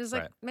 you know, and it's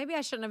like, maybe I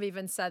shouldn't have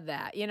even said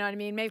that, you know what I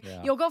mean? Maybe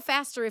you'll go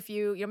faster if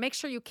you know, make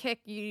sure you kick,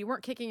 you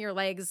weren't kicking your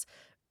legs,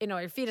 you know,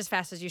 your feet as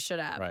fast as you should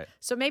have. Right.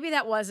 So maybe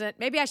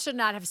maybe I should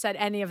not have said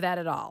any of that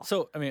at all.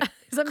 So, I mean,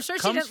 because I'm sure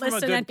she didn't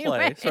listen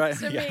anyway.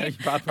 Place, right? Yeah,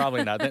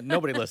 probably not.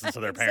 Nobody listens to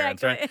their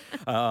parents, right?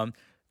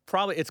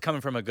 Probably it's coming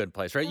from a good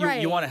place, right?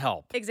 You want to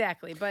help.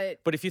 Exactly. But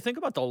if you think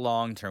about the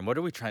long term, what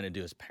are we trying to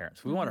do as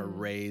parents? We want to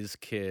raise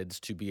kids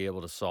to be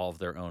able to solve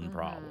their own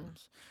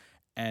problems.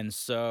 And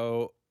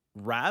so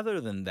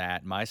rather than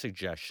that, my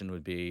suggestion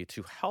would be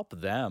to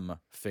help them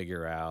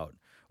figure out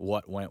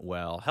what went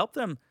well, help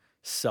them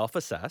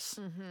self-assess,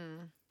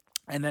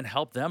 and then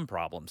help them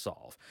problem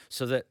solve,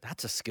 so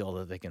that's a skill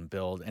that they can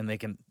build, and they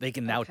can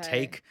now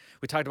take.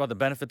 We talked about the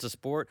benefits of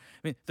sport.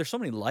 I mean, there's so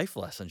many life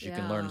lessons you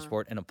can learn in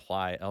sport and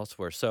apply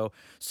elsewhere. So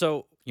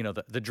you know,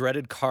 the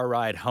dreaded car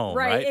ride home,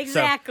 right?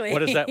 Exactly.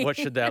 So what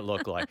should that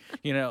look like?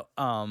 You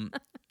know,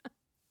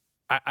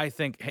 I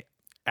think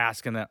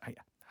asking that.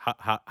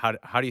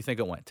 How do you think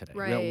it went today?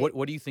 Right. You know,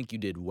 what do you think you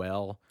did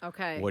well?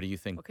 Okay. What do you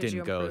think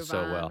didn't go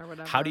so well?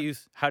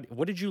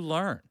 What did you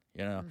learn?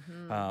 You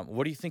know,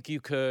 what do you think you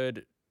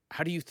could?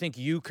 How do you think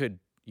you could?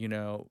 You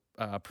know,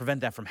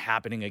 prevent that from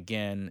happening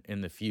again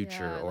in the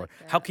future, or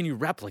how can you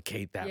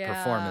replicate that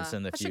performance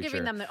in the future?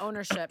 Giving them the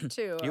ownership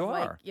too. You are.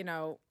 Like, you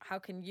know,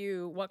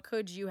 what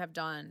could you have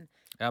done?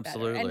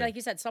 Absolutely. Better? And like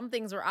you said, some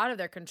things were out of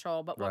their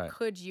control, but what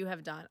could you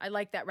have done? I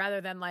like that,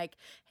 rather than like,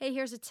 hey,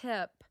 here's a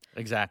tip.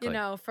 Exactly. You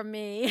know, from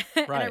me.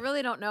 And I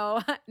really don't know.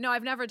 No,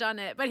 I've never done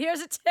it, but here's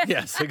a tip.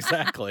 Yes,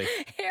 exactly.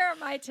 Here are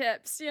my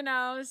tips, you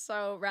know?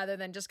 So rather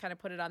than just kind of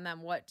put it on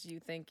them, what do you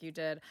think you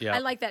did? Yeah. I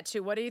like that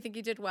too. What do you think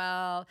you did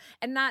well?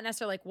 And not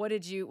necessarily like, what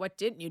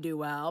didn't you do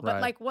well?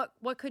 But like,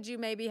 what could you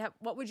maybe have,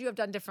 what would you have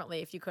done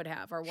differently if you could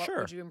have? Or what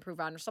would you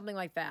improve on, or something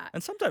like that?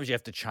 And sometimes you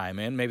have to chime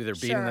in. Maybe they're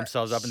beating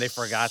themselves up and they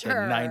forgot the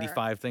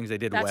 95 things they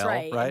did well,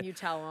 right? And you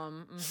tell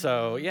them.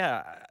 So,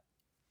 yeah.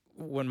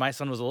 When my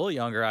son was a little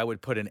younger, I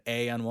would put an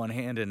A on one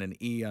hand and an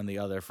E on the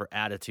other for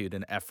attitude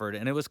and effort.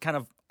 And it was kind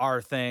of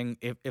our thing.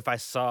 If I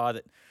saw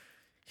that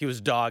he was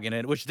dogging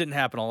it, which didn't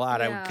happen a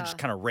lot, I would just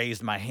kind of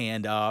raise my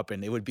hand up,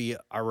 and it would be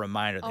a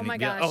reminder. Oh my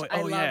gosh,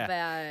 I love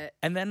that.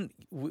 And then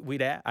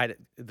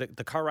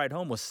the car ride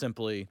home was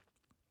simply,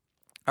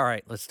 all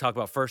right, let's talk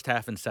about first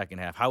half and second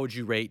half. How would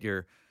you rate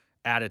your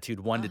attitude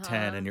 1 to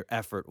 10 and your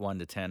effort 1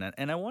 to 10?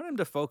 And I want him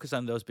to focus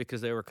on those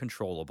because they were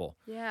controllable.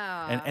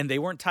 Yeah. And they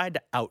weren't tied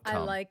to outcome. I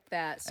like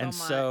that so much. And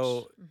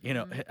so, you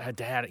know,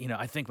 Dad, you know,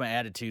 I think my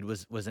attitude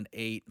was an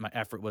 8, my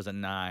effort was a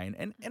 9.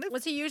 And if,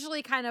 was he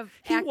usually kind of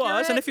accurate? He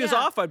was, and if he was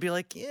off, I'd be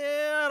like,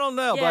 yeah, I don't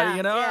know, buddy.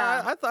 You know,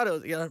 I thought it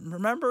was, you know,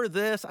 remember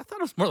this? I thought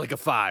it was more like a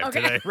 5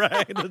 today,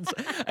 right?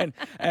 and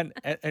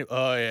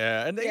oh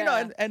yeah. And you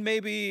know, and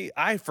maybe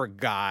I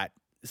forgot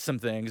some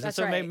things. That's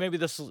and so right. maybe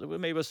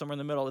it was somewhere in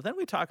the middle. But then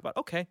we talk about,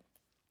 okay,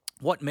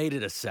 what made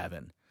it a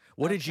 7?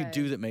 What did you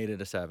do that made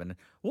it a 7?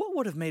 What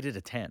would have made it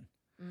a 10?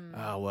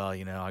 Oh, well,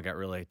 I got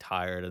really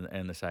tired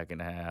in the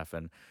second half.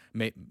 And,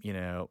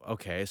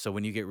 okay, so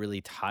when you get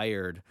really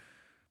tired,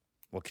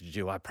 what could you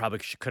do? I probably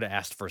could have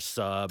asked for a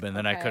sub, and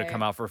then I could have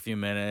come out for a few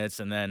minutes,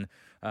 and then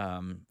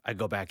I'd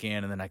go back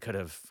in, and then I could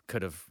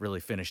have really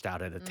finished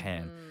out at a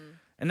 10.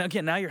 And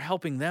again, now you're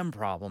helping them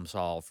problem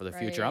solve for the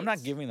future. I'm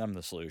not giving them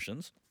the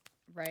solutions.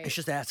 Right. It's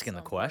just asking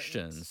the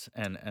questions.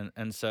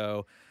 And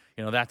so,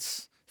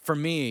 that's, for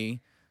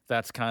me,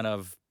 that's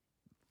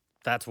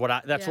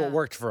what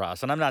worked for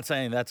us. And I'm not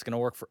saying that's going to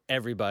work for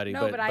everybody,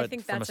 but I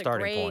think from that's a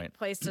starting great point.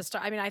 place to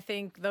start. I mean, I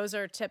think those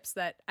are tips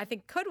that I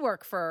think could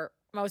work for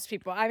most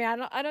people. I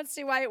mean, I don't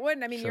see why it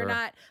wouldn't. I mean, You're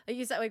not, like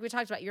you said, like we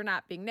talked about, you're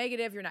not being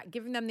negative. You're not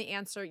giving them the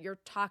answer. You're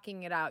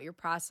talking it out. You're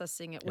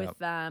processing it with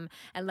them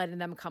and letting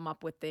them come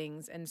up with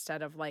things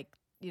instead of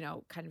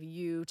kind of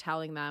you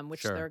telling them,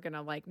 which they're going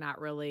to not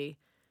really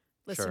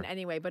listen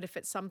anyway. But if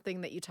it's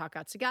something that you talk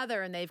out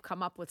together and they've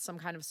come up with some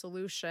kind of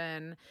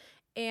solution.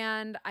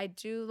 And I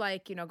do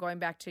like, going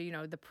back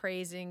to, the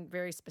praising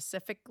very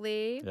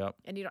specifically. Yep.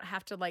 And you don't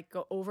have to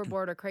go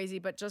overboard or crazy,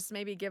 but just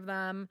maybe give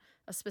them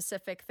a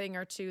specific thing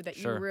or two that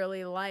you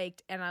really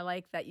liked. And I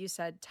like that you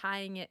said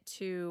tying it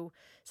to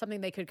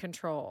something they could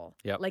control,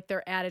 like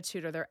their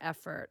attitude or their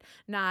effort,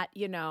 not,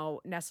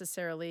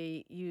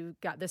 necessarily you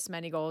got this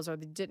many goals or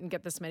they didn't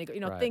get this many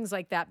goals, things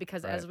like that,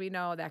 because as we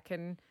know, there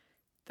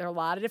are a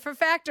lot of different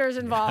factors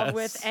involved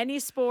with any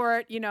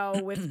sport,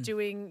 with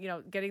doing,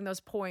 getting those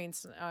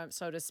points,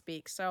 so to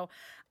speak. So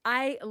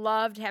I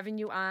loved having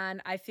you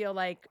on. I feel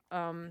like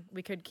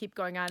we could keep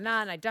going on and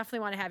on. I definitely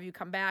want to have you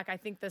come back. I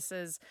think this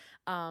is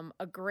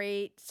a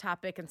great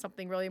topic and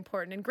something really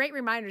important and great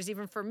reminders,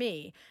 even for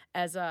me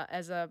as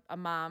a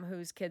mom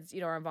whose kids,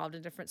 are involved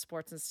in different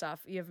sports and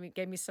stuff.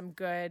 Gave me some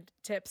good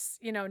tips,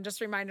 and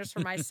just reminders for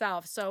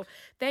myself. So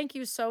thank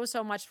you so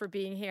much for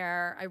being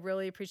here. I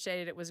really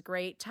appreciate it. It was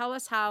great. Tell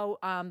us how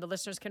the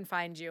listeners can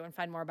find you and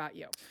find more about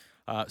you.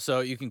 So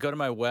you can go to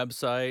my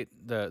website.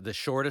 The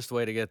shortest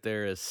way to get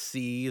there is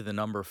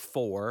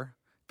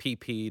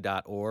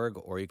c4pp.org,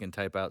 or you can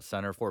type out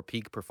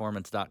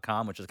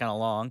centerforpeakperformance.com, which is kind of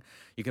long.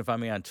 You can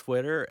find me on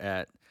Twitter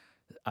at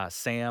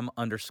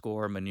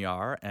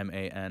Sam_Manyar,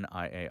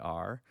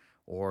 Maniar,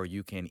 or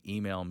you can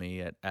email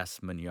me at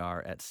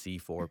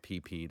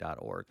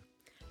smanyar@c4pp.org.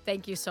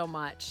 Thank you so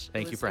much.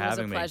 Thank you for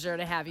having me. It was a pleasure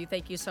to have you.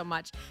 Thank you so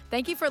much.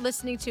 Thank you for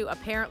listening to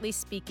Apparently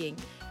Speaking.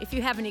 If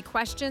you have any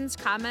questions,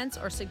 comments,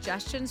 or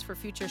suggestions for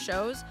future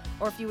shows,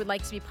 or if you would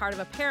like to be part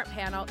of a parent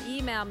panel,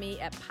 email me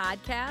at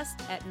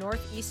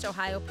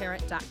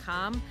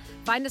podcast@northeastohioparent.com.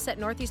 Find us at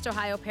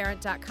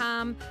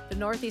northeastohioparent.com, the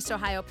Northeast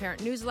Ohio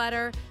Parent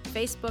newsletter,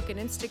 Facebook and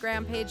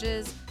Instagram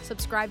pages.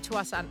 Subscribe to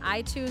us on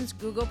iTunes,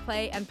 Google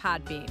Play, and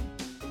Podbean.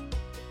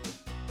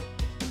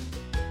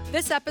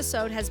 This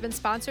episode has been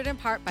sponsored in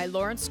part by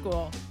Lawrence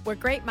School, where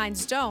great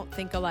minds don't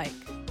think alike.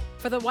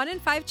 For the 1 in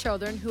 5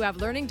 children who have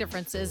learning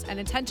differences and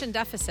attention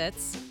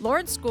deficits,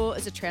 Lawrence School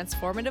is a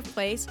transformative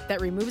place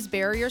that removes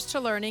barriers to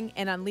learning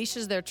and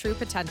unleashes their true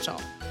potential.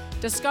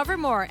 Discover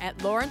more at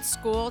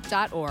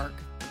lawrenceschool.org.